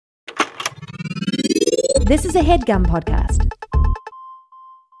This is a HeadGum podcast.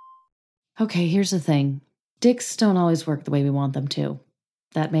 Okay, here's the thing. Dicks don't always work the way we want them to.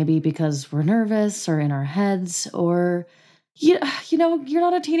 That may be because we're nervous or in our heads, or, you know, you're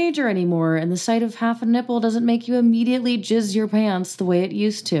not a teenager anymore and the sight of half a nipple doesn't make you immediately jizz your pants the way it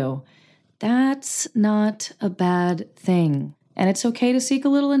used to. That's not a bad thing, and it's okay to seek a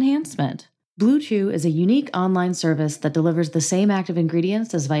little enhancement. Blue Chew is a unique online service that delivers the same active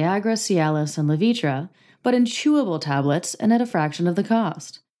ingredients as Viagra, Cialis, and Levitra, but in chewable tablets and at a fraction of the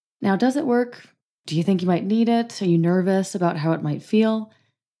cost. Now, does it work? Do you think you might need it? Are you nervous about how it might feel?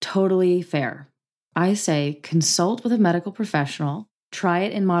 Totally fair. I say consult with a medical professional, try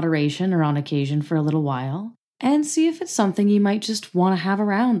it in moderation or on occasion for a little while, and see if it's something you might just want to have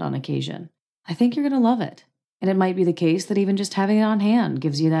around on occasion. I think you're going to love it. And it might be the case that even just having it on hand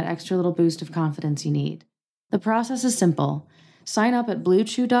gives you that extra little boost of confidence you need. The process is simple. Sign up at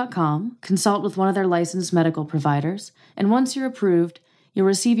BlueChew.com, consult with one of their licensed medical providers, and once you're approved, you'll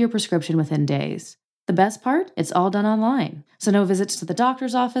receive your prescription within days. The best part? It's all done online. So no visits to the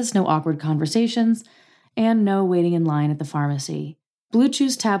doctor's office, no awkward conversations, and no waiting in line at the pharmacy. Blue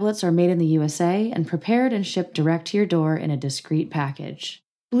Chew's tablets are made in the USA and prepared and shipped direct to your door in a discreet package.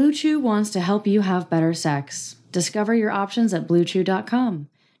 Blue Chew wants to help you have better sex. Discover your options at BlueChew.com.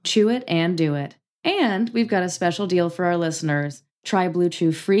 Chew it and do it. And we've got a special deal for our listeners. Try Blue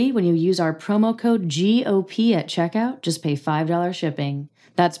Chew free when you use our promo code GOP at checkout. Just pay $5 shipping.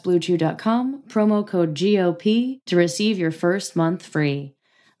 That's BlueChew.com, promo code GOP to receive your first month free.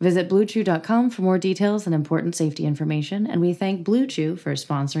 Visit BlueChew.com for more details and important safety information, and we thank Blue Chew for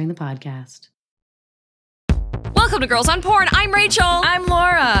sponsoring the podcast. Welcome to Girls on Porn. I'm Rachel. I'm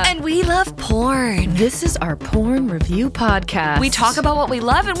Laura. And we love porn. This is our porn review podcast. We talk about what we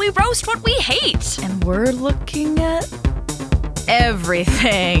love and we roast what we hate. And we're looking at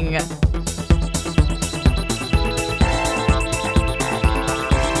everything.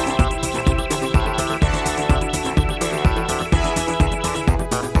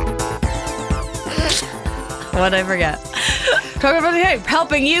 What'd I forget? Talking about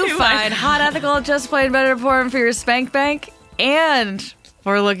helping you find hot, ethical, just plain better porn for your spank bank. And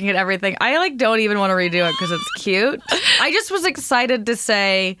we're looking at everything. I don't even want to redo it because it's cute. I just was excited to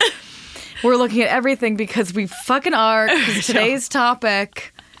say we're looking at everything because we fucking are. Because today's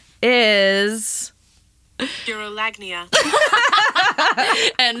topic is Urolagnia.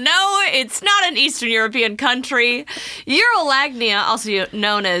 And no, it's not an Eastern European country. Urolagnia, also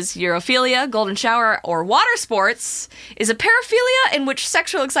known as urophilia, golden shower, or water sports, is a paraphilia in which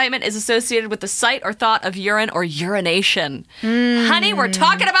sexual excitement is associated with the sight or thought of urine or urination. Honey, we're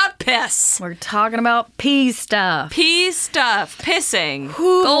talking about piss. We're talking about pee stuff. Pee stuff, pissing,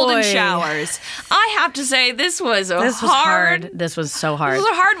 Ooh, golden boy. showers. I have to say, this was hard. This was so hard. This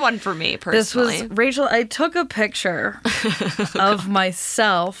was a hard one for me, personally. This was, Rachel, I took a picture of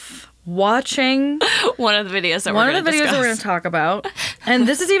myself watching one of the videos that we're going to talk about. And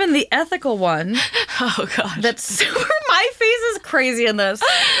this is even the ethical one. Oh, gosh. That's my face is crazy in this.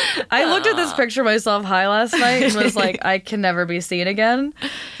 I looked at this picture of myself high last night and was like, I can never be seen again.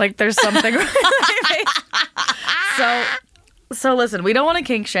 Like, there's something wrong with my face. So listen, we don't want to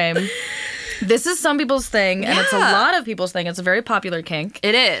kink shame. This is some people's thing, and it's a lot of people's thing. It's a very popular kink.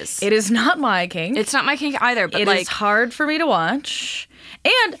 It is. It is not my kink. It's not my kink either, but it is hard for me to watch.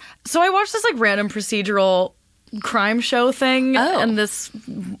 And so I watched this random procedural crime show thing, and this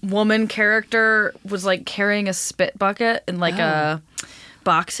woman character was carrying a spit bucket in a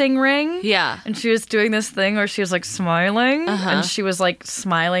boxing ring. Yeah. And she was doing this thing where she was smiling, and she was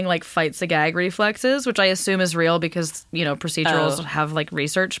smiling fights the gag reflexes, which I assume is real because, procedurals have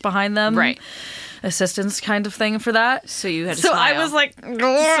research behind them. Right. Assistance kind of thing for that. So you had to So smile. I was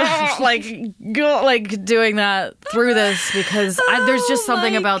doing that through this because there's just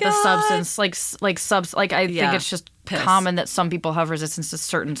something about the substance, I think it's just piss. common that some people have resistance to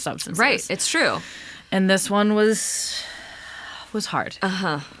certain substances. Right, it's true. And this one was hard.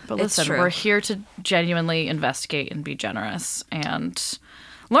 But listen, true. we're here to genuinely investigate and be generous and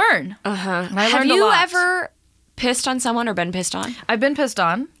learn. And I Have learned a you lot. ever pissed on someone or been pissed on? I've been pissed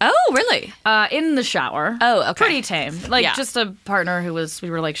on. Oh, really? In the shower. Oh, okay. Pretty tame. Yeah. Just a partner we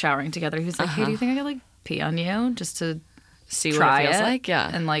were showering together. He was like, hey, do you think I could pee on you just to See try what it feels it? like? Yeah.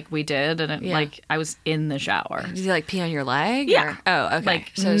 And we did, and it I was in the shower. Did you pee on your leg? Yeah. Or? Oh, okay.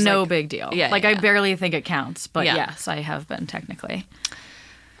 So it's no big deal. Yeah, I barely think it counts, but Yeah. yes, I have been technically.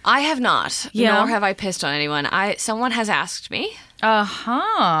 I have not. Yeah. Nor have I pissed on anyone. Someone has asked me.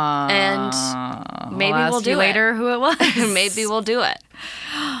 And Maybe I'll we'll ask do you it later who it was. Maybe we'll do it.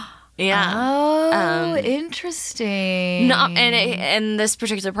 Yeah. Oh, interesting. Not, and this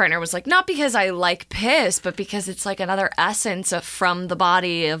particular partner was like, not because I like piss, but because it's like another essence from the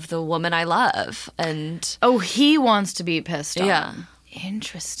body of the woman I love. And Oh, he wants to be pissed on. Yeah.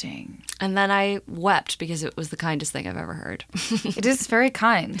 Interesting. and then I wept because it was the kindest thing I've ever heard. It is very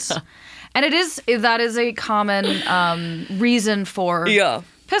kind. And that is a common reason for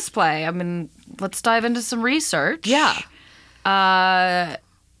piss play. I mean, let's dive into some research. Yeah.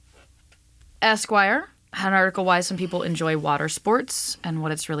 Esquire had an article, Why Some People Enjoy Water Sports and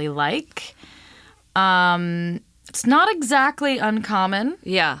What It's Really Like. It's not exactly uncommon.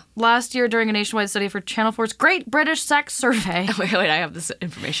 Yeah. Last year, during a nationwide study for Channel 4's Great British Sex Survey, Wait, I have this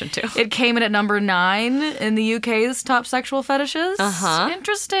information too. it came in at number 9 in the UK's top sexual fetishes. Uh-huh.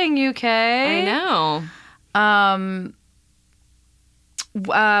 Interesting, UK. I know.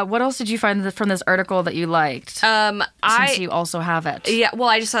 What else did you find from this article that you liked? Since you also have it. Yeah, well,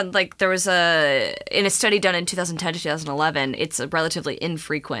 I just said, like, there was in a study done in 2010 to 2011, it's a relatively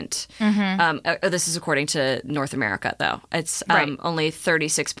infrequent. This is according to North America, though. It's Right. only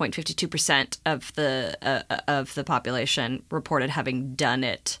 36.52% of the population reported having done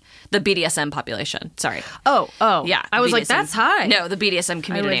it. The BDSM population, sorry. Oh. Yeah. I was BDSM. like, that's high. No, the BDSM I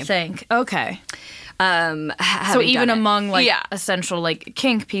community. would think. Okay. So having even done it. among, like, Yeah. essential, like,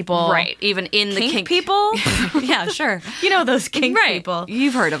 kink people. Right, even in the Kink kink people? Yeah, sure. You know those kink Right. people.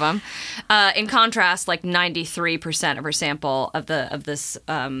 You've heard of them. In contrast, like 93% of her sample of this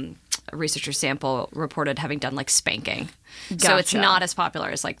researcher sample reported having done like spanking. So it's Gotcha. not as popular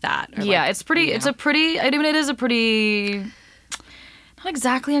as like that. Or, Yeah, like, it's pretty. you It's know. a pretty. I mean, it is a pretty. Not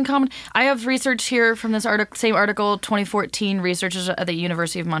exactly uncommon. I have research here from this same article, 2014. Researchers at the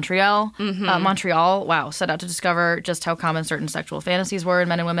University of Montreal, Montreal, set out to discover just how common certain sexual fantasies were in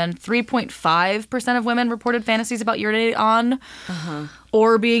men and women. 3.5% of women reported fantasies about urinating on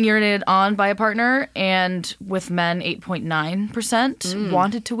or being urinated on by a partner, and with men, 8.9%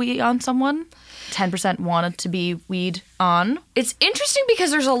 wanted to wee on someone. 10% wanted to be weed on. It's interesting because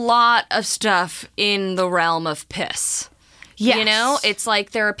there's a lot of stuff in the realm of piss. Yes. You know, it's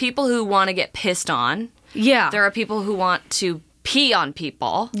like there are people who want to get pissed on. Yeah. There are people who want to pee on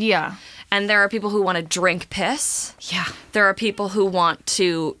people. Yeah. And there are people who want to drink piss. Yeah. There are people who want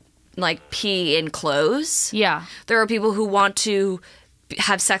to, like, pee in clothes. Yeah. There are people who want to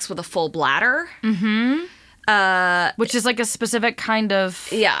have sex with a full bladder. Which is like a specific kind of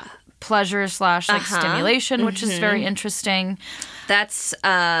Yeah. pleasure / like stimulation, which is very interesting. That's,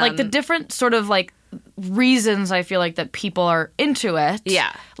 Like the different sort of like reasons I feel like that people are into it.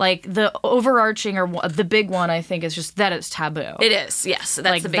 Yeah. Like the overarching or the big one, I think, is just that it's taboo. it is, yes. That's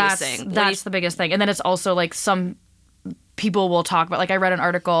like the biggest thing. That's the biggest thing. And then it's also like some people will talk about, like I read an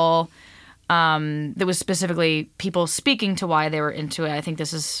article that was specifically people speaking to why they were into it. I think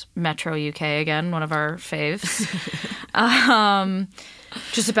this is Metro UK again, one of our faves.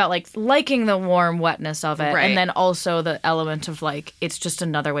 Just about like liking the warm wetness of it, Right. and then also the element of like it's just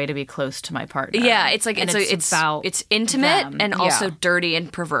another way to be close to my partner. Yeah, it's like And it's about intimate them. and also Yeah. dirty and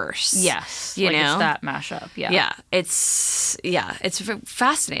perverse. Yes, you like know it's that mashup. Yeah, Yeah, it's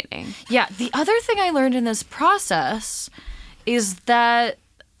fascinating. Yeah, the other thing I learned in this process is that,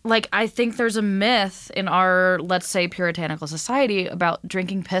 like, I think there's a myth in our, let's say, puritanical society about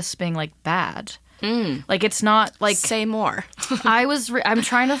drinking piss being, like, bad. Like, it's not, like... Say more. I'm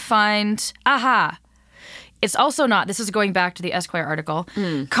trying to find... It's also not, this is going back to the Esquire article,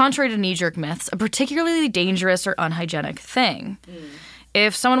 contrary to knee-jerk myths, a particularly dangerous or unhygienic thing.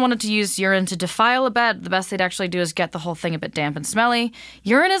 If someone wanted to use urine to defile a bed, the best they'd actually do is get the whole thing a bit damp and smelly.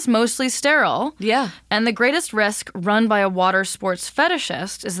 Urine is mostly sterile. Yeah. And the greatest risk run by a water sports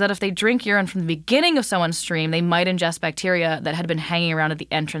fetishist is that if they drink urine from the beginning of someone's stream, they might ingest bacteria that had been hanging around at the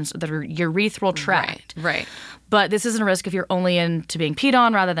entrance of the urethral tract. Right. But this isn't a risk if you're only into being peed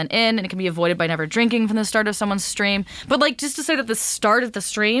on rather than in, and it can be avoided by never drinking from the start of someone's stream. But, like, just to say that the start of the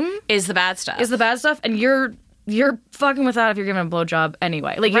stream Is the bad stuff. is the bad stuff, and you're fucking with that if you're giving a blowjob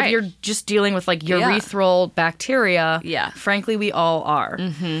anyway. Like, Right. if you're just dealing with, like, urethral bacteria, Yeah. frankly, we all are.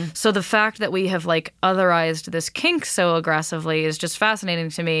 So the fact that we have, like, otherized this kink so aggressively is just fascinating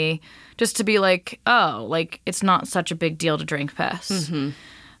to me, just to be like, oh, like, it's not such a big deal to drink piss.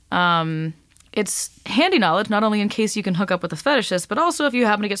 It's handy knowledge, not only in case you can hook up with a fetishist, but also if you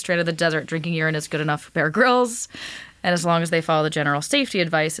happen to get stranded in the desert, drinking urine is good enough for Bear Grylls. And as long as they follow the general safety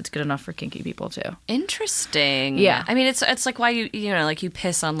advice, it's good enough for kinky people too. Interesting. Yeah. I mean, it's like why you know, like you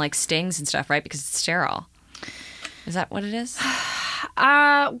piss on like stings and stuff, right? Because it's sterile. Is that what it is?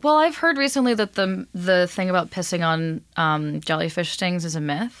 Well, I've heard recently that the thing about pissing on jellyfish stings is a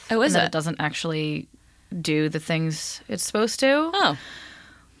myth. Oh, is and that it? it doesn't actually do the things it's supposed to. Oh.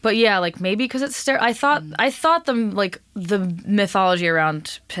 But yeah, like maybe because it's sterile. I thought the mythology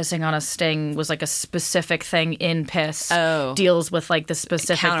around pissing on a sting was like a specific thing in piss. Oh. Deals with like the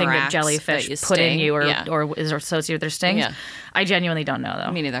specific thing that Counteracts jellyfish that you put in sting. you Yeah. or is associated with their stings. Yeah. I genuinely don't know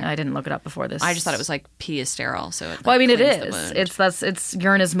though. Me neither. I didn't look it up before this. I just thought it was like pee is sterile. So Well, I mean, it cleans the is. wound. It's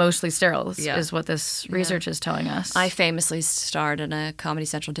urine is mostly sterile. Yeah. Is what this research is telling us. I famously starred in a Comedy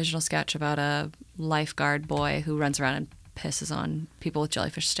Central digital sketch about a lifeguard boy who runs around and pisses on people with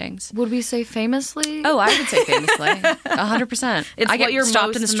jellyfish stings. Would we say famously? Oh, I would say famously. 100%. It's I what get you're stopped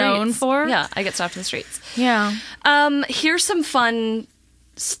in the most streets. known for? Yeah, I get stopped in the streets. Yeah. Here's some fun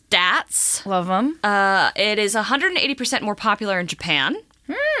stats. Love them. It is 180% more popular in Japan.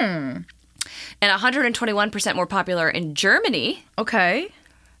 And 121% more popular in Germany. Okay.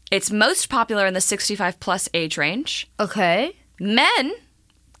 It's most popular in the 65 plus age range. Okay. Men,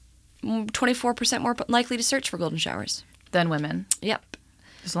 24% more likely to search for golden showers. Then women. Yep.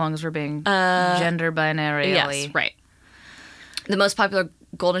 As long as we're being gender binary. Yes, right. The most popular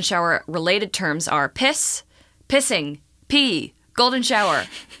golden shower related terms are piss, pissing, pee, golden shower,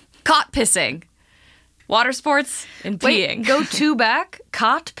 caught pissing, water sports, and peeing. Wait, go two back.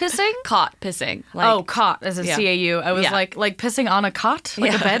 Cot pissing? Caught pissing. Cot as in Yeah. CAU. I was Yeah. like pissing on a cot?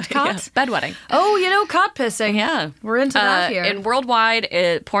 Like a bed cot? Yeah. Bedwetting. Oh, cot pissing. Yeah. We're into that here. And worldwide,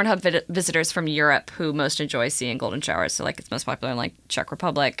 Pornhub visitors from Europe who most enjoy seeing golden showers. So, like, it's most popular in, like, Czech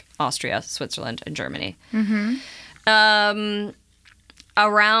Republic, Austria, Switzerland, and Germany. Mm-hmm.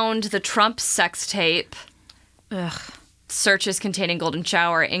 Around the Trump sex tape, searches containing golden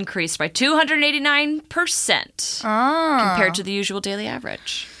shower increased by 289% compared to the usual daily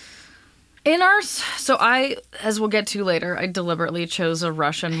average. So I, as we'll get to later, I deliberately chose a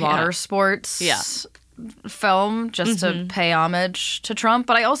Russian water sports film just to pay homage to Trump.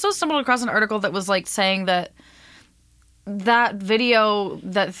 But I also stumbled across an article that was like saying that video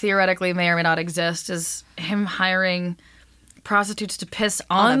that theoretically may or may not exist is him hiring prostitutes to piss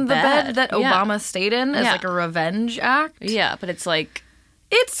on the bed that Obama stayed in as like a revenge act. Yeah, but it's like...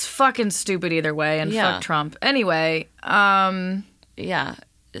 It's fucking stupid either way, and fuck Trump. Anyway, Yeah,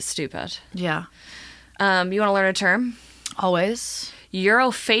 it's stupid. yeah. You want to learn a term? Always.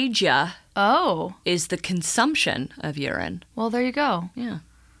 Urophagia Oh, is the consumption of urine. well, there you go. Yeah.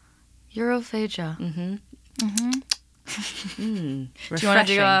 Urophagia. Do you want to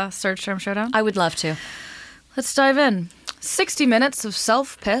Refreshing. do a search term showdown? I would love to. Let's dive in. 60 minutes of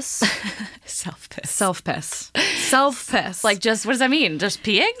self-piss. Self-piss. Self-piss. Self-piss. Like, just, what does that mean? Just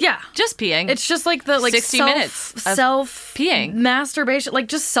peeing? Yeah. Just peeing. It's just like the 60 minutes of peeing. Masturbation. Like,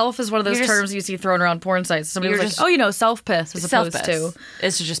 just self is one of those You're just- terms you see thrown around porn sites. Somebody You're was just- like, self-piss as opposed self-piss. to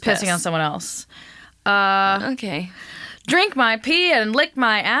It's just pissing piss. on someone else. Okay. Drink my pee and lick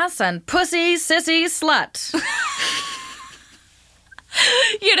my ass and pussy sissy slut.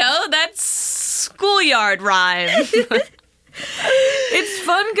 You know, that's schoolyard rhyme. It's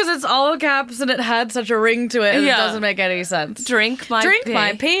fun because it's all caps and it had such a ring to it and Yeah. it doesn't make any sense. Drink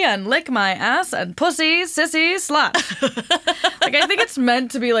my pee and lick my ass and pussy sissy slut. Like, I think it's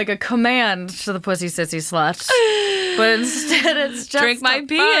meant to be like a command to the pussy sissy slut, but instead it's just Drink my a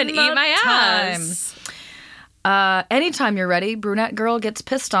pee fun and eat my time. ass. Anytime you're ready, brunette girl gets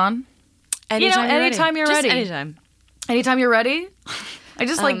pissed on. Anytime you're ready. anytime you're Just ready. anytime. Anytime you're ready. I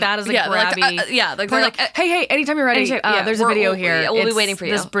just like that as a grabby. Like, They're like, hey, anytime you're ready, there's a video here. We'll be It's waiting for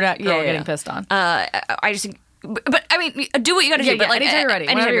you. This brunette girl Yeah. getting pissed on. I just think, but I mean, do what you got to do. But like, anytime you're ready.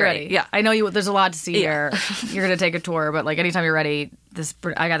 anytime Whenever you're ready. Yeah. I know you. There's a lot to see Yeah. here. You're gonna take a tour, but like anytime you're ready,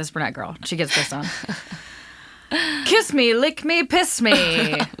 I got this brunette girl. She gets pissed on. Kiss me, lick me, piss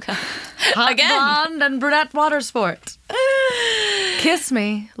me. Hot Again. blonde and brunette water sport. Kiss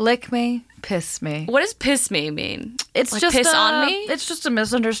me, lick me, piss me. What does piss me mean? It's like just piss on me. It's just a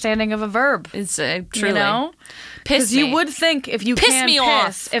misunderstanding of a verb. It's truly. You know, Piss because me. you would think if you Piss can me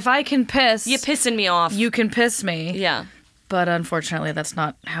piss, off. if I can piss, You're pissing me off. you can piss me. Yeah. But unfortunately, that's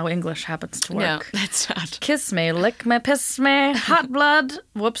not how English happens to work. No, that's not. Kiss me, lick me, piss me, hot blood,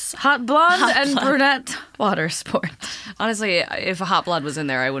 hot blonde, and brunette water sport. Honestly, if a hot blood was in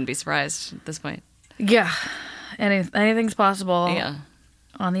there, I wouldn't be surprised at this point. Yeah, anything's possible Yeah.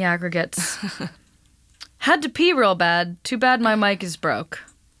 on the aggregates. Had to pee real bad. Too bad my mic is broke.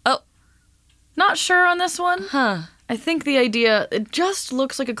 Oh. Not sure on this one. Huh. I think the idea, it just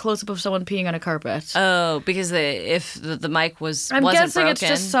looks like a close-up of someone peeing on a carpet. Oh, because if the mic wasn't guessing broken, it's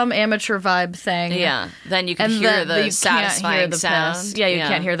just some amateur vibe thing. yeah, then you can And hear that the you satisfying can't hear the sound. piss. Yeah, you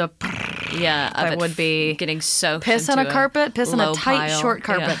can't hear the Yeah, of that it would be getting soaked. piss on into a carpet, piss on a low tight, pile. short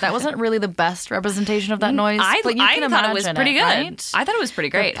carpet. Yeah. That wasn't really the best representation of that noise. I but you can thought it was imagine pretty good. right? I thought it was pretty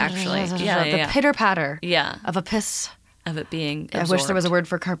great, actually. The Yeah, pitter patter yeah. of a piss of it being I absorbed. wish there was a word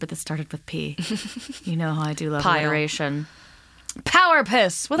for carpet that started with P. You know how I do love Pile. alliteration. Power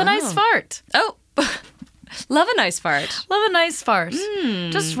piss with a nice fart. Oh, love a nice fart. Love a nice fart.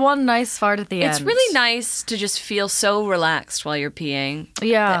 Just one nice fart at the end. It's really nice to just feel so relaxed while you're peeing.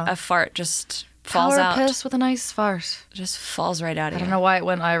 Yeah. that a fart just falls Power out. piss with a nice fart. Just falls right out of I you. don't know why it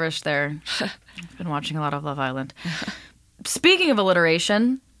went Irish there. I've been watching a lot of Love Island. Speaking of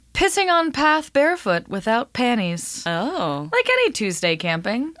alliteration, pissing on path barefoot without panties. Oh, Like any Tuesday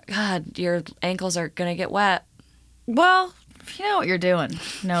camping. God, your ankles are gonna get wet. Well, you know what you're doing.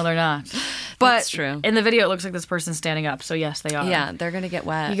 No, they're not. But That's true. in the video, it looks like this person's standing up. So yes, they are. Yeah, they're gonna get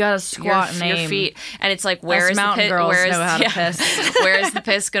wet. You gotta squat your, and your aim. feet, and it's like, where Us is the mountain piss? girls Where is know how to piss. where is the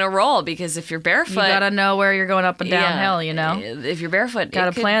piss gonna roll? Because if you're barefoot, You gotta know where you're going up and downhill. You know, if you're barefoot, Gotta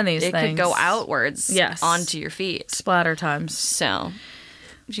it could- plan these It could go things. outwards, Yes. onto your feet. splatter times. So,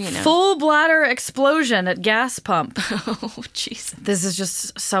 you know. Full bladder explosion at gas pump. Oh, Jesus. This is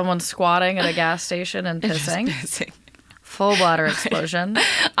just someone squatting at a gas station and pissing. Full bladder explosion.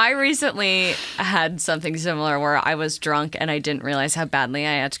 I recently had something similar where I was drunk and I didn't realize how badly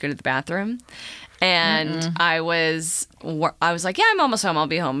I had to go to the bathroom. And I was like, yeah, I'm almost home. I'll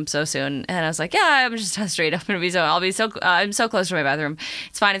be home so soon. And I was like, yeah, I'm just straight up. I'm so close to my bathroom.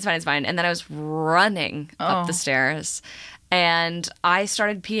 It's fine. And then I was running up the stairs and I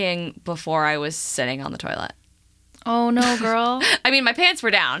started peeing before I was sitting on the toilet. Oh no, girl. I mean, my pants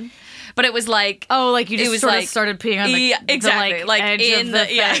were down, but it was like, Oh, like you It just was sort like- of started peeing on the, yeah, exactly. the Like edge in of the the-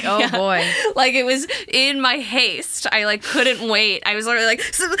 thing. yeah, Oh yeah. boy. like it was in my haste. I like couldn't wait. I was literally like,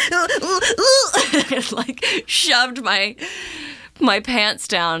 like shoved my pants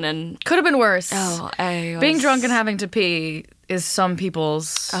down and Could have been worse. I Being was- drunk and having to pee is some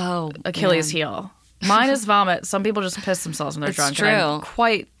people's Achilles man. heel. Mine is vomit. Some people just piss themselves when they're It's drunk. And I'm true.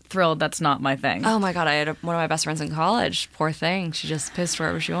 quite thrilled that's not my thing. Oh my God! I had one of my best friends in college. Poor thing. She just pissed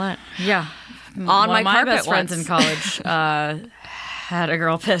wherever she went. Yeah. On One my of my carpet best friends once. in college had a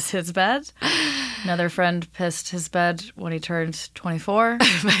girl piss his bed. Another friend pissed his bed when he turned 24.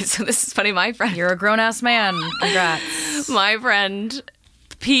 So this is funny. My friend. You're a grown-ass man. Congrats. My friend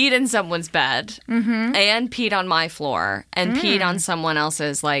peed in someone's bed and peed on my floor and peed on someone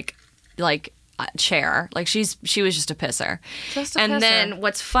else's like chair. Like she was just a pisser. Just a and pisser. then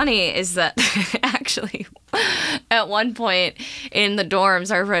what's funny is that actually at one point in the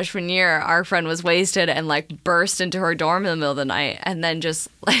dorms our freshman year, our friend was wasted and like burst into her dorm in the middle of the night and then just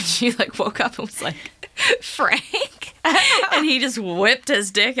like she like woke up and was like, Frank, and he just whipped his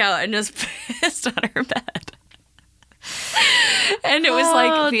dick out and just pissed on her bed. And it was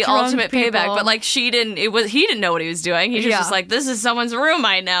like the drunk ultimate people. payback, but like he didn't know what he was doing. He was Yeah. just like, this is someone's room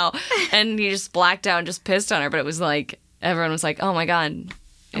I know. And he just blacked out and just pissed on her. But it was like, everyone was like, oh my God,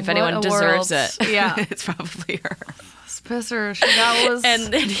 if What anyone a deserves world. it, Yeah. it's probably her. This pisser. That was...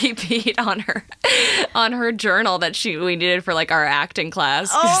 And then he peed on her journal that we needed for like our acting class.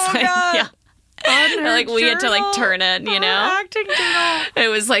 Oh, It's like, God. yeah. Like we had to like turn it, you know? Acting journal. It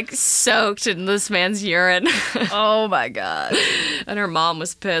was like soaked in this man's urine. Oh my God. And her mom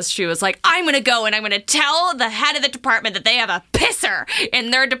was pissed. She was like, I'm going to go and I'm going to tell the head of the department that they have a pisser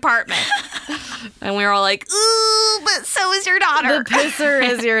in their department. And we were all like, ooh, but so is your daughter. The pisser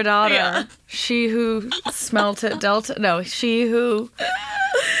is your daughter. Yeah. She who smelt it dealt it. No, she who...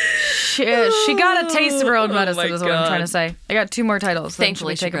 She got a taste of her own medicine my is what I'm God. trying to say. I got 2 more titles. Then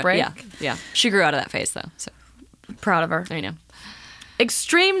Thankfully, should we take she a grew- break? Yeah. She grew out of that phase, though. So Proud of her. I know.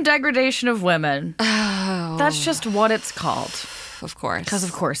 Extreme degradation of women. Oh. That's just what it's called. Of course. Because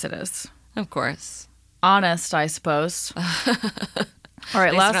of course it is. Of course. Honest, I suppose. All right,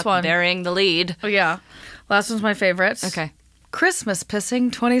 At least last not one. Burying the lead. Oh, yeah. Last one's my favorite. Okay. Christmas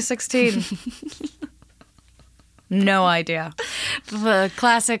pissing 2016. No idea. The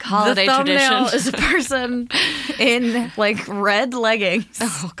classic holiday the thumbnail tradition. is a person in like red leggings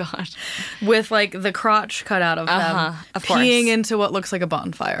Oh, God. with like the crotch cut out of them, of course. peeing into what looks like a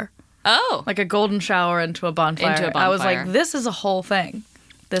bonfire, Oh. like a golden shower into a bonfire. Into a I was bonfire. like, this is a whole thing.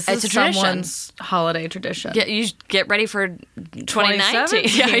 This It's is a tradition. someone's holiday tradition. You get ready for 2019.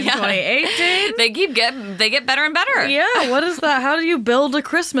 2017, 2018. They get better and better. Yeah, what is that? How do you build a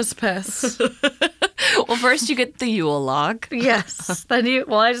Christmas piss? Well, first you get the Yule log. Yes. Then you.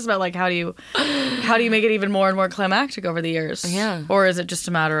 Well, I just meant like how do you make it even more and more climactic over the years? Yeah. Or is it just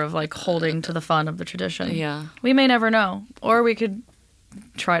a matter of like holding to the fun of the tradition? Yeah. We may never know, or we could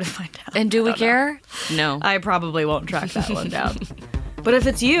try to find out. And do we I don't know. care? No. I probably won't track that one down. But if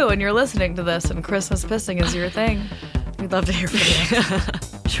it's you and you're listening to this and Christmas pissing is your thing, we'd love to hear from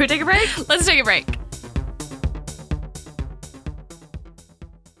you. Should we take a break? Let's take a break.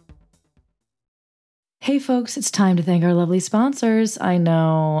 Hey folks, it's time to thank our lovely sponsors. I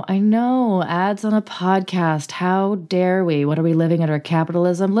know, ads on a podcast. How dare we? What are we living under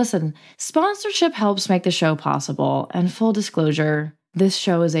capitalism? Listen, sponsorship helps make the show possible. And full disclosure, this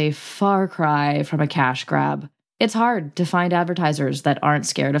show is a far cry from a cash grab. It's hard to find advertisers that aren't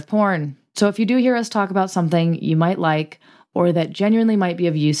scared of porn. So if you do hear us talk about something you might like or that genuinely might be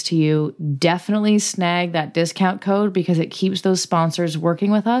of use to you, definitely snag that discount code because it keeps those sponsors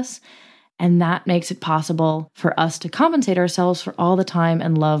working with us. And that makes it possible for us to compensate ourselves for all the time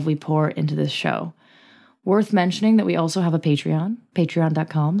and love we pour into this show. Worth mentioning that we also have a Patreon,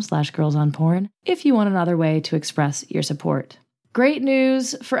 patreon.com/girlsonporn, if you want another way to express your support. Great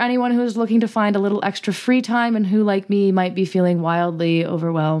news for anyone who is looking to find a little extra free time and who, like me, might be feeling wildly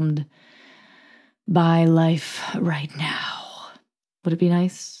overwhelmed by life right now. Would it be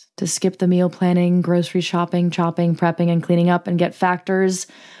nice to skip the meal planning, grocery shopping, chopping, prepping, and cleaning up and get Factor's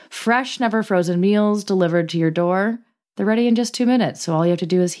fresh, never frozen meals delivered to your door? They're ready in just 2 minutes, so all you have to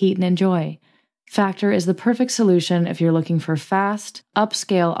do is heat and enjoy. Factor is the perfect solution if you're looking for fast,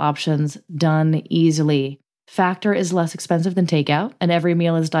 upscale options done easily. Factor is less expensive than takeout, and every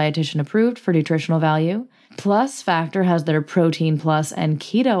meal is dietitian approved for nutritional value. Plus, Factor has their Protein Plus and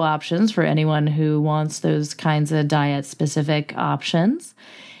Keto options for anyone who wants those kinds of diet-specific options.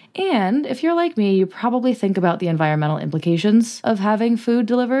 And if you're like me, you probably think about the environmental implications of having food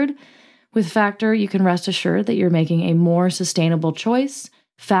delivered. With Factor, you can rest assured that you're making a more sustainable choice.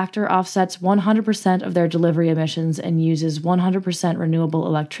 Factor offsets 100% of their delivery emissions and uses 100% renewable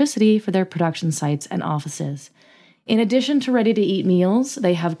electricity for their production sites and offices. In addition to ready-to-eat meals,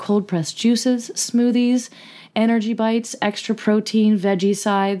 they have cold-pressed juices, smoothies, energy bites, extra protein, veggie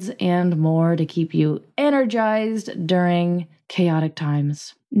sides, and more to keep you energized during chaotic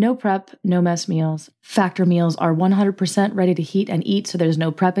times. No prep, no mess meals. Factor meals are 100% ready to heat and eat, so there's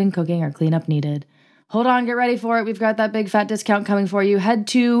no prepping, cooking, or cleanup needed. Hold on, get ready for it. We've got that big fat discount coming for you. Head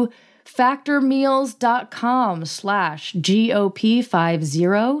to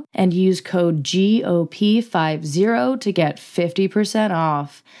factormeals.com/GOP50 and use code GOP50 to get 50%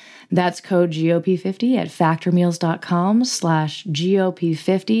 off. That's code GOP50 at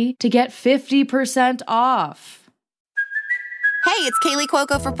factormeals.com/GOP50 to get 50% off. Hey, it's Kaylee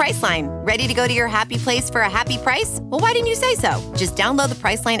Cuoco for Priceline. Ready to go to your happy place for a happy price? Well, why didn't you say so? Just download the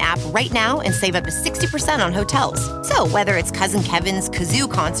Priceline app right now and save up to 60% on hotels. So whether it's Cousin Kevin's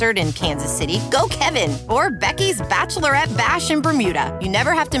Kazoo Concert in Kansas City, go Kevin, or Becky's Bachelorette Bash in Bermuda, you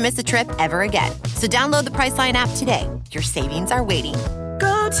never have to miss a trip ever again. So download the Priceline app today. Your savings are waiting.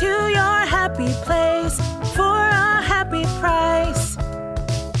 Go to your happy place for a happy price.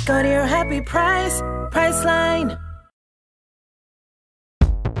 Go to your happy price, Priceline.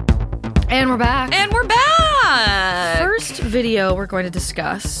 And we're back. First First video we're going to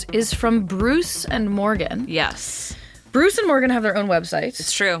discuss is from Bruce and Morgan. Yes. Bruce and Morgan have their own website.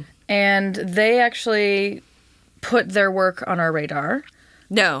 It's true. And they actually put their work on our radar.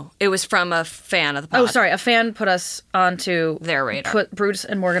 No, it was from a fan of the pod. Oh, sorry. A fan put us onto Their radar. Put Bruce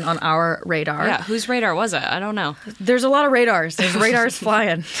and Morgan on our radar. Yeah, whose radar was it? I don't know. There's a lot of radars. There's radars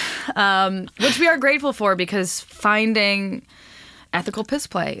flying, which we are grateful for because finding ethical piss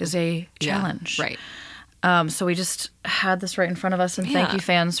play is a challenge. Yeah, right. So we just had this right in front of us, and thank Yeah. you,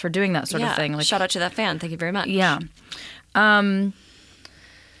 fans, for doing that sort of thing. Like, shout out to that fan. Thank you very much. Yeah.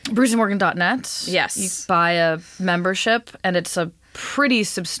 BruceandMorgan.net. Yes. You buy a membership, and it's a pretty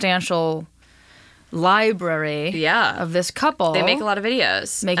substantial library of this couple. They make a lot of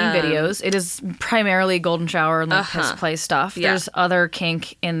videos. Making videos. It is primarily golden shower and like piss play stuff. Yeah. There's other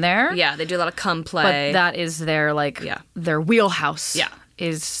kink in there. Yeah, they do a lot of cum play. But that is their their wheelhouse. Yeah.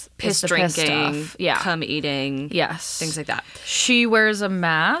 Is piss the drinking, piss stuff. Yeah. cum eating. Yes. Things like that. She wears a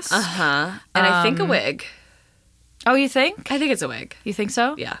mask. And I think a wig. Oh, you think? I think it's a wig. You think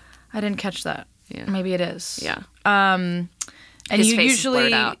so? Yeah. I didn't catch that. Yeah. Maybe it is. Yeah. And His you face is usually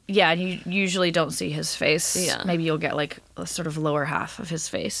blurred out. Yeah, and you usually don't see his face. Yeah. Maybe you'll get like a sort of lower half of his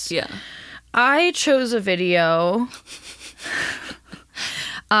face. Yeah. I chose a video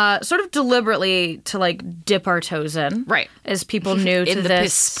sort of deliberately to like dip our toes in. Right. As people new to In the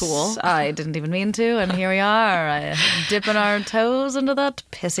this piss pool. I didn't even mean to, and here we are, dipping our toes into that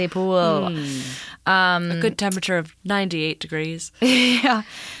pissy pool. A good temperature of 98 degrees. Yeah.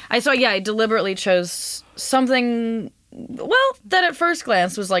 I deliberately chose something, well, that at first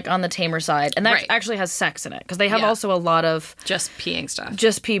glance was like on the tamer side, and that Right. actually has sex in it, because they have Yeah. also a lot of Just peeing stuff.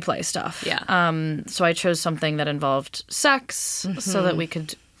 just pee play stuff. Yeah. So I chose something that involved sex so that we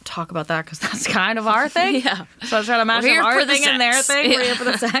could talk about that, because that's kind of our thing. Yeah. So I was trying to match We're here up our for the thing and their sex. thing. Yeah. We're here for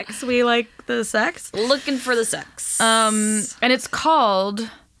the sex. We like the sex. Looking for the sex. And it's called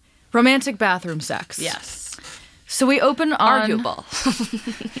Romantic bathroom sex. Yes. So we open on... Arguable.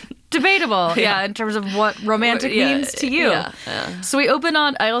 Debatable, yeah, in terms of what romantic means to you. Yeah. So we open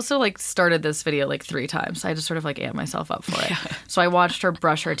on... I also, like, started this video, like, 3 times. I had to sort of, like, amp myself up for it. So I watched her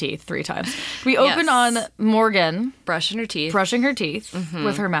brush her teeth 3 times. We open on Morgan... Brushing her teeth. Brushing her teeth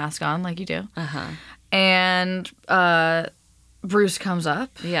with her mask on, like you do. And Bruce comes up.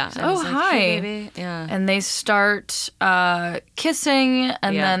 Yeah. Says, oh, hi. Hey, baby. Yeah. And they start kissing,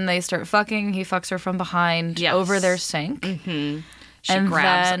 and then they start fucking. He fucks her from behind over their sink. She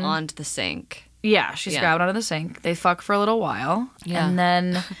grabs onto the sink. Yeah, she's grabbed onto the sink. They fuck for a little while. Yeah. And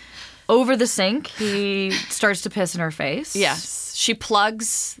then over the sink, he starts to piss in her face. Yes. She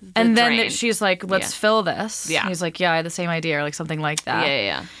plugs the And then drain. she's like, let's fill this. Yeah. And he's like, yeah, I had the same idea, or like something like that.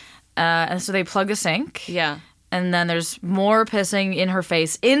 Yeah. And so they plug the sink. Yeah. And then there's more pissing in her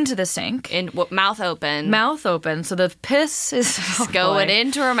face into the sink. Mouth open. Mouth open. So the piss is going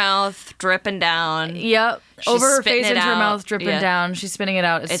into her mouth, dripping down. Yep. She's Over her spitting face it into her out. mouth, dripping down. She's spitting it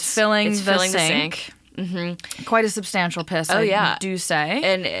out. It's filling the sink. Quite a substantial piss, I do say.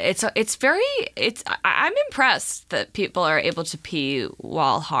 And I'm impressed that people are able to pee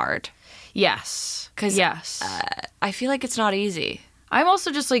while hard. Yes. Because I feel like it's not easy. I'm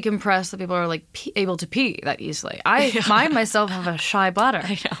also just like impressed that people are like able to pee that easily. I myself have a shy bladder.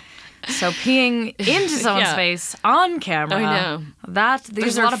 I know. So peeing into someone's face on camera. I know.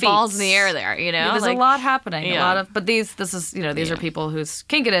 There's a lot of balls in the air there, you know? Yeah, there's like, a lot happening. Yeah. A lot of, but these are people whose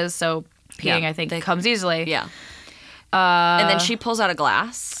kink it is, so peeing I think comes easily. Yeah. And then she pulls out a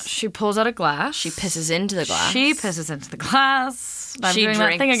glass. She pulls out a glass. She pisses into the glass. She pisses into the glass. I'm She doing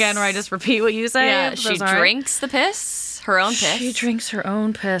that thing drinks- again where I just repeat what you say. Yeah, if she those aren't- drinks the piss, her own piss. She drinks her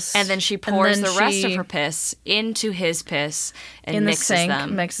own piss. And then she pours the rest of her piss into his piss and in the mixes sink,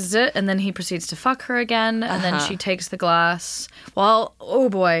 them. mixes it, and then he proceeds to fuck her again, and then she takes the glass. Well, oh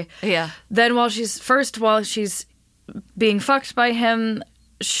boy. Yeah. Then while she's being fucked by him,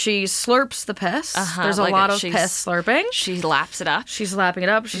 she slurps the piss. There's a lot of piss slurping. She laps it up. She's lapping it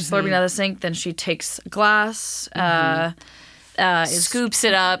up. She's slurping it out of the sink. Then she takes a glass. Scoops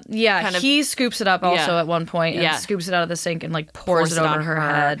it up. Yeah, he scoops it up also at one point and Yeah. scoops it out of the sink and like pours it over on her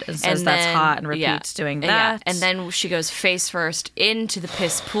head and says that's hot and repeats doing that. Yeah. And then she goes face first into the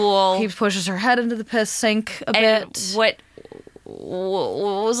piss pool. He pushes her head into the piss sink a And bit. what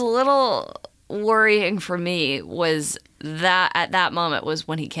was a little worrying for me was that at that moment was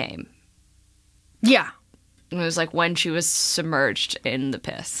when he came. Yeah. It was like when she was submerged in the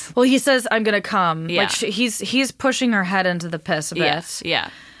piss. Well, he says, I'm going to come. Yeah. Like he's pushing her head into the piss a bit. Yes. Yeah.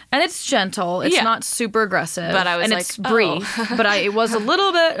 And it's gentle. It's Yeah. not super aggressive. But I was and like, it's brief. But it was a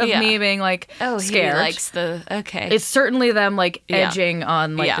little bit of me being like scared. He likes the, okay. It's certainly them like Yeah. edging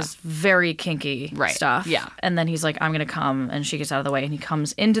on like Yeah. this very kinky Right. stuff. Yeah. And then he's like, I'm going to come. And she gets out of the way and he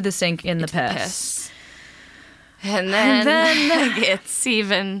comes into the sink in the piss. And then it's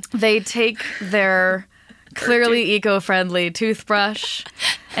even. They take their clearly eco-friendly toothbrush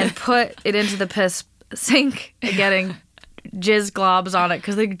and put it into the piss sink, getting jizz globs on it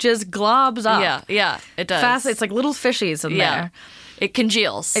because they jizz globs up. Yeah, it does. Fast, it's like little fishies in there. It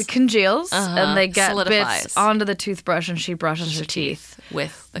congeals. It congeals, and they get Solidifies. bits onto the toothbrush, and she brushes her teeth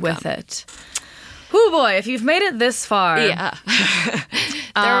with the with cum. it. Oh boy, if you've made it this far, Yeah.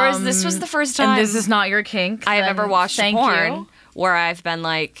 This was the first time and this is not your kink, I have then ever watched thank porn you. where I've been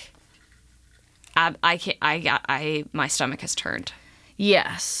like, I can't. My stomach has turned.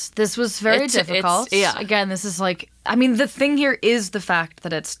 Yes, this was very It's- difficult. yeah. Again, this is like, I mean, the thing here is the fact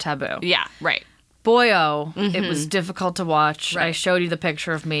that it's taboo. Yeah, right. Boy, it was difficult to watch. I Right. showed you the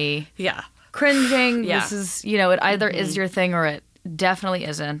picture of me Yeah. cringing. Yeah. This is, it either is your thing or it definitely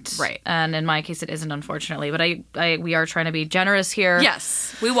isn't. Right. And in my case, it isn't, unfortunately. But we are trying to be generous here.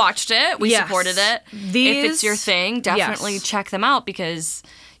 Yes, we watched it. We Yes. supported it. If These- it's your thing, definitely Yes. check them out because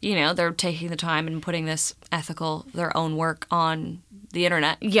they're taking the time and putting their own work on the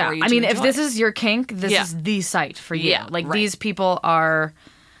internet. Yeah. for you I to mean, if enjoy. this is your kink, this Yeah. is the site for you. Yeah, Like, right. these people are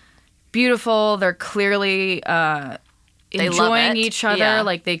beautiful. They're clearly love enjoying it. each other. Yeah.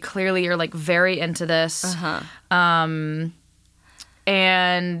 Like, they clearly are, like, very into this.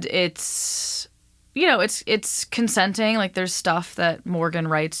 And it's, it's consenting. Like, there's stuff that Morgan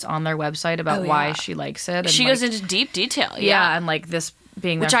writes on their website about why she likes it. And she like, goes into deep detail. yeah, and like this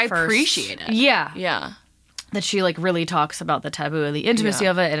being Which their I first- appreciated. Yeah, Yeah. that she like really talks about the taboo and the intimacy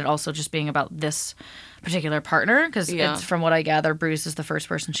of it, and it also just being about this particular partner because Yeah. it's from what I gather, Bruce is the first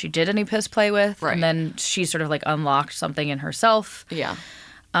person she did any piss play with, Right. and then she sort of like unlocked something in herself. Yeah.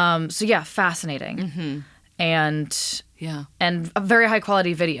 So yeah, fascinating. and Yeah. and very high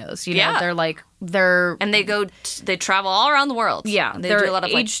quality videos. You know, Yeah. they're And they travel all around the world. yeah, They they're do a lot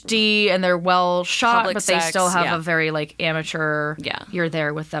of like HD and they're well shot, public but they sex, still have yeah. a very like amateur. Yeah. You're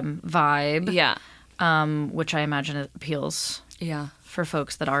there with them vibe. yeah. Which I imagine it appeals Yeah. for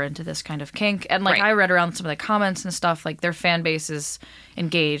folks that are into this kind of kink. And like Right. I read around some of the comments and stuff, like their fan base is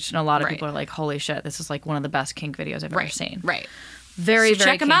engaged, and a lot of Right. people are like, "Holy shit, this is like one of the best kink videos I've ever seen." Right. Very, So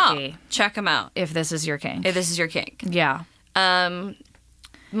very check them out. kinky. Check them out. If this is your kink, If this is your kink. yeah,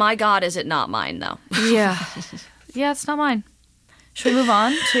 My God, is it not mine though? yeah, yeah, it's not mine. Should we move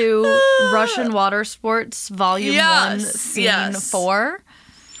on to Russian water sports Volume 1, Yes, Scene yes. 4?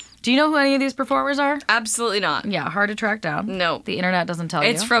 Do you know who any of these performers are? Absolutely not. Yeah, hard to track down. No. The internet doesn't tell you.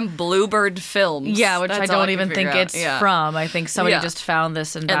 It's from Bluebird Films. Yeah, which That's I all don't can even think figure out. it's Yeah. from. I think somebody Yeah. just found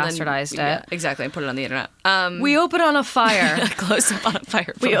this and, And then- bastardized yeah, it. exactly, and put it on the internet. We open on a fire. Close up on a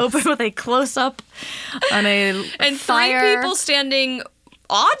fire. We open with a close up on a and fire. 3 people standing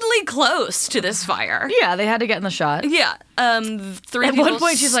oddly close to this fire. Yeah, they had to get in the shot. Yeah. 3 At people one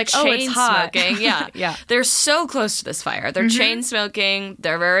point she's like, "Oh, it's chain hot." smoking. Yeah. Yeah. They're so close to this fire. They're chain smoking.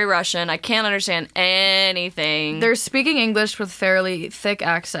 They're very Russian. I can't understand anything. They're speaking English with fairly thick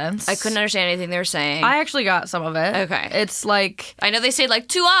accents. I couldn't understand anything they were saying. I actually got some of it. Okay. It's like, I know they say like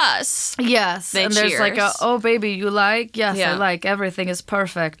to us. yes. They and there's like a, cheers. "Oh, baby, you like?" "Yes, Yeah. I like. Everything is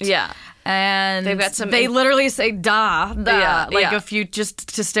perfect." Yeah. And They've got some they literally say da, Yeah, like yeah. a few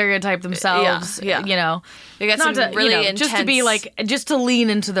just to stereotype themselves. Yeah. You know. They got Not some to, really you know, just to be intense- like, just to lean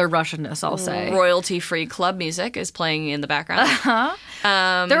into their Russianness, I'll say. royalty-free club music is playing in the background.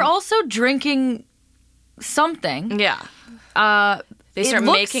 They're also drinking something. Yeah. They start it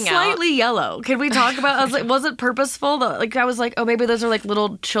looks making out. slightly yellow. Can we talk about? I was like, was it purposeful? Like I was like, oh, maybe those are like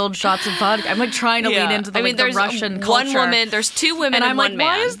little chilled shots of vodka. I'm like trying to lean into the, I mean, like, the there's Russian one culture. woman. There's 2 women And and I'm one like, man.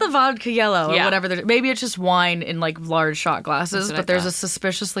 why is the vodka yellow or Yeah. whatever? Maybe it's just wine in like large shot glasses, That's what but I there's thought. a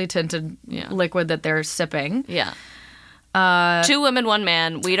suspiciously tinted Yeah. liquid that they're sipping. Yeah. 2 women, 1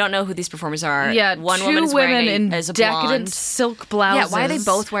 man. We don't know who these performers are. Yeah, one 2 woman is women wearing in as a decadent blonde. silk Yeah, blouses. why are they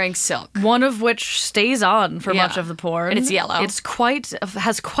both wearing silk? One of which stays on for Yeah. much of the porn. And it's yellow. It's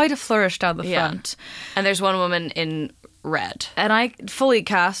has quite a flourish down the front. And there's one woman in red. And I fully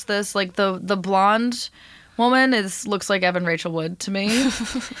cast this. Like the blonde woman looks like Evan Rachel Wood to me.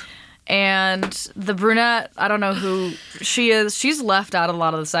 And the brunette, I don't know who she is. She's left out a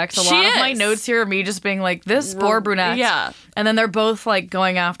lot of the sex. A She lot of my is. notes here are me just being like, this poor brunette. Yeah. And then they're both like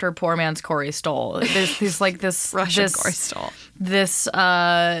going after poor man's Corey Stoll. There's these like this Russian this, Corey Stoll. This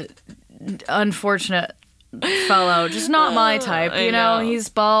unfortunate fellow, just not my type. I You know, know. he's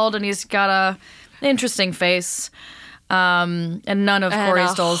bald and he's got a interesting face. And none of And Corey a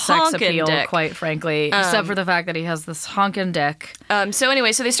Stoll's sex honkin' appeal, dick. quite frankly, except for the fact that he has this honkin' dick. So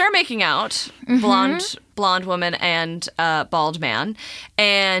anyway, so they start making out, blonde woman and bald man,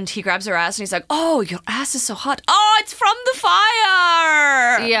 and he grabs her ass and he's like, "Oh, your ass is so hot. Oh, it's from the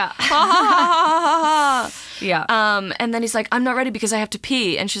fire." Yeah. Yeah. And then he's like, "I'm not ready because I have to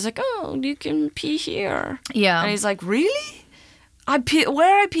pee," and she's like, "Oh, you can pee here." Yeah. And he's like, "Really? I pee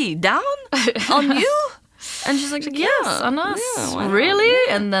where I pee down on you?" And she's like, Yes, on us. Yeah, why not?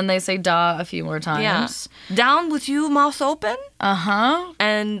 Really? And then they say da a few more Yeah. times. Down with you, mouth open. Uh-huh.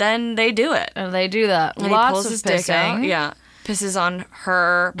 And then they do it. And they do that. And Lots he pulls of his dick out. pissing. Yeah. Pisses on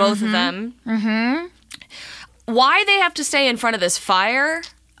her, both of them. Mm-hmm. Why they have to stay in front of this fire?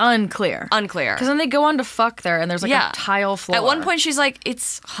 Unclear. Unclear. Because then they go on to fuck there, and there's like Yeah. a tile floor. At one point, she's like,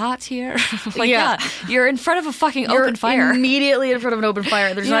 "It's hot here." Like, Yeah. yeah, you're in front of a fucking you're open fire. immediately in front of an open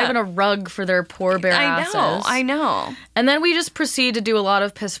fire. There's not Yeah. even a rug for their poor bare asses. I know. And then we just proceed to do a lot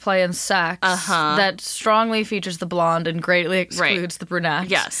of piss play and sex that strongly features the blonde and greatly excludes the brunette.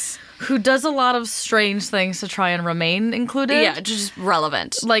 Yes. Who does a lot of strange things to try and remain included. Yeah, just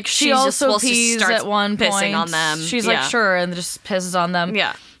relevant. Like she She's just also supposed to pees start at one point. pissing on them. She's Yeah. like, sure, and just pisses on them.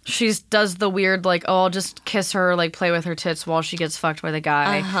 Yeah. She does the weird, like, oh, I'll just kiss her, like, play with her tits while she gets fucked by the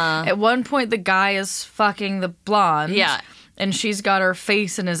guy. At one point, the guy is fucking the blonde. Yeah. And she's got her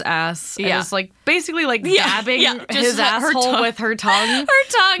face in his ass. And Yeah. is, like, basically, like, Yeah, dabbing yeah, just his her asshole tongue. with her tongue. Her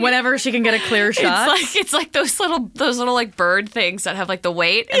tongue. Whenever she can get a clear shot. It's like those little like bird things that have like the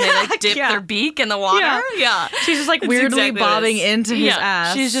weight and they like dip yeah. their beak in the water. Yeah. She's just, like, It's weirdly exactly what it bobbing is. into his Yeah.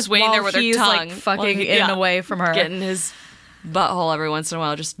 ass. She's just waiting there while with her he's, tongue. like, fucking while he- in yeah. away from her. Getting his butthole every once in a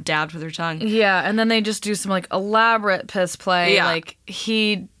while just dabbed with her tongue. Yeah, and then they just do some like elaborate piss play. Yeah. Like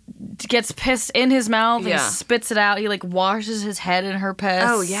he gets pissed in his mouth, Yeah. he spits it out, he like washes his head in her piss.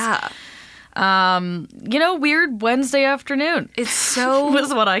 Oh yeah. Weird Wednesday afternoon. It's so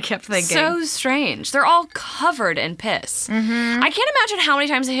was what I kept thinking. So strange. They're all covered in piss. I can't imagine how many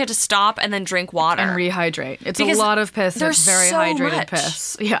times they had to stop and then drink water and rehydrate. It's Because a lot of piss. And there's it's very so hydrated much.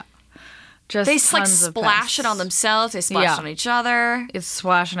 piss. Yeah. Just they like tons of splash piss. it on themselves. They splash Yeah. it on each other. It's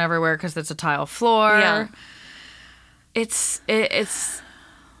splashing everywhere because it's a tile floor. Yeah. It's.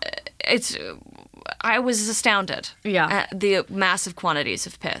 I was astounded. Yeah. At the massive quantities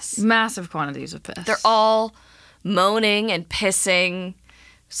of piss. Massive quantities of piss. They're all moaning and pissing,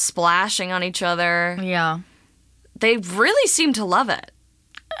 splashing on each other. Yeah. They really seem to love it.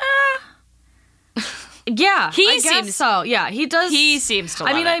 Yeah, He I guess seems- so. Yeah, he does. He seems to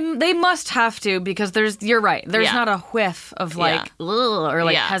love it. They must have to because you're right. There's Yeah. not a whiff of Yeah. ugh,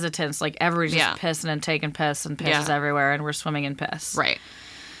 or Yeah. hesitance. Like everybody's Yeah. just pissing and taking piss and piss Yeah. is everywhere and we're swimming in piss. Right.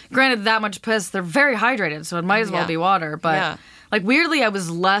 Granted, that much piss, they're very hydrated, so it might as well Yeah. be water. But Yeah. like weirdly, I was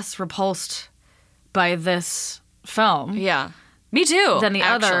less repulsed by this film Yeah. Me too. than the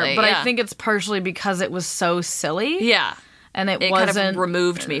other. actually, But yeah. I think it's partially because it was so silly. Yeah. And it It wasn't kind of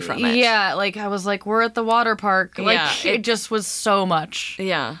removed me from it. Yeah, like I was like, we're at the water park. Like Yeah, it just was so much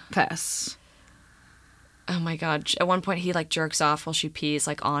Yeah. piss. Oh my god. At one point he like jerks off while she pees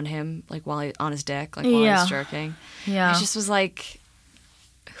like on him, like on his dick, like while Yeah. he's jerking. Yeah. I just was like,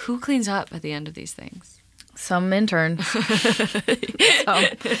 who cleans up at the end of these things? Some intern. Some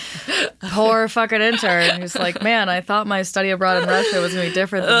poor fucking intern who's like, man, I thought my study abroad in Russia was going to be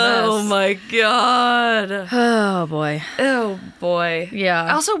different than this. my god. Oh, boy. Oh boy.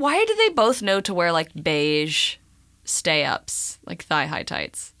 Yeah. Also, why did they both know to wear like beige stay-ups, like thigh-high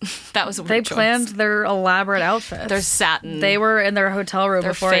tights? That was a weird They choice. planned their elaborate outfits. their satin. They were in their hotel room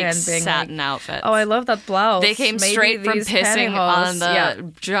their beforehand fake being satin like, outfits. oh, I love that blouse. They came Maybe straight from these pissing on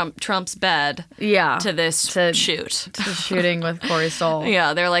pantyhose. the Trump's bed yeah. to this To- shoot. to shooting with Corey Stoll.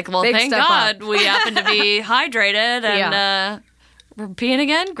 Yeah, they're like, well, Big thank step God up. we happen to be hydrated and we're peeing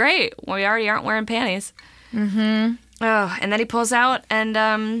again. Great. We already aren't wearing panties. Mm-hmm. Oh, and then he pulls out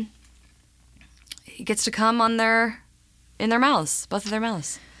and he gets to come on in their mouths, both of their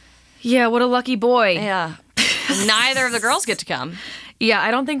mouths. Yeah, what a lucky boy. Yeah. Neither of the girls get to come. Yeah,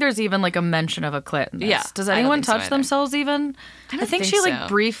 I don't think there's even like a mention of a clit in this. Yeah, Does I don't anyone think so touch either. themselves even? I don't think think she so. like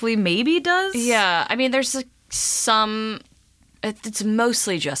briefly maybe does. Yeah, I mean, there's like some. It's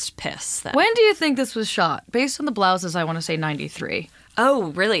mostly just piss. Though. When do you think this was shot? Based on the blouses, I want to say 93.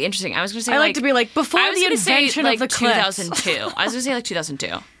 Oh, really interesting. I was going to say I like to be like, before I was the gonna say, invention like, of the clit. 2002. I was going to say like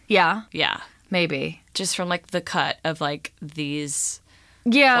 2002. Yeah, Yeah. maybe. Just from like the cut of like these.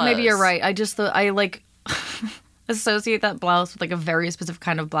 Yeah, maybe you're Clothes. right. I like associate that blouse with like a very specific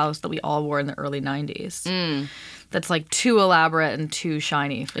kind of blouse that we all wore in the early 90s. That's like too elaborate and too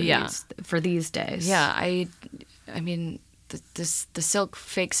shiny for these days. Yeah, I mean, the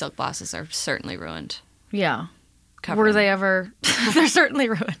fake silk blouses are certainly ruined. Yeah. Were Covering. they ever? They're certainly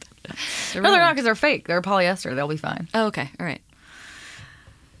ruined. They're No, they're not ruined. because they're fake. They're polyester. They'll be fine. Oh, okay, all right.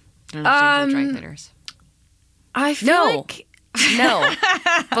 I don't understand the dry cleaners. I feel No. like No.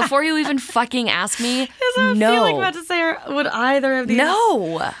 Before you even fucking ask me, I no. feel like about to say, would either of these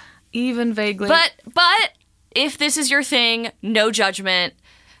No. even vaguely? But if this is your thing, no judgment.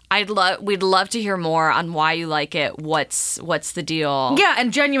 We'd love to hear more on why you like it. What's the deal? yeah,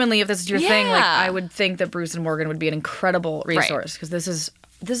 and genuinely, if this is your thing, like Yeah. I would think that Bruce and Morgan would be an incredible resource because this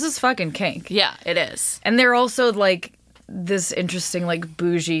is fucking kink. Yeah, it is. And they're also like this interesting like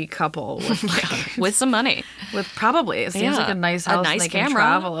bougie couple with like, With some money. with probably it seems Yeah. like a nice A house nice and they can camera.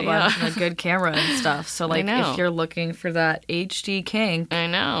 travel a bunch Yeah. and a good camera and stuff. So like know. if you're looking for that HD kink, I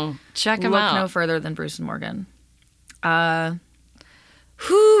know. Check them look out. no further than Bruce and Morgan. Hooey.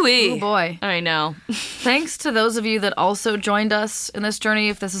 Oh boy. I know. Thanks to those of you that also joined us in this journey.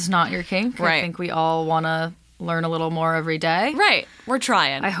 If this is not your kink, I Right. think we all want to learn a little more every day. Right. We're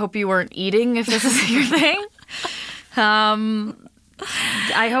trying. I hope you weren't eating if this is your thing.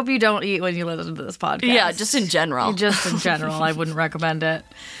 I hope you don't eat when you listen to this podcast. yeah, just in general. Just in general, I wouldn't recommend it.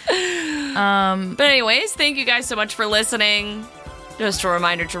 But anyways, thank you guys so much for listening. Just a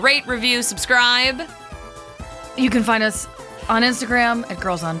reminder to rate, review, subscribe. You can find us on Instagram at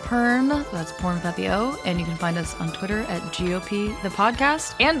Girls on Porn. That's porn without the O. And you can find us on Twitter at GOP the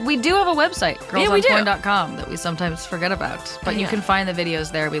podcast. And we do have a website, Yeah, we do. girlsonporn.com, that we sometimes forget about. But you Yeah. can find the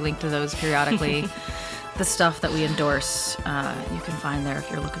videos there. We link to those periodically. The stuff that we endorse, you can find there if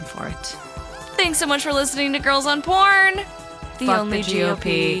you're looking for it. Thanks so much for listening to Girls on Porn. The Fuck only the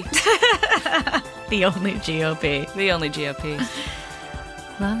GOP. The only GOP. The only GOP.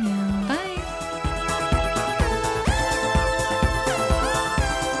 Love you. Bye.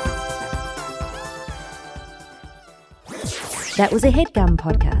 That was a HeadGum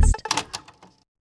podcast.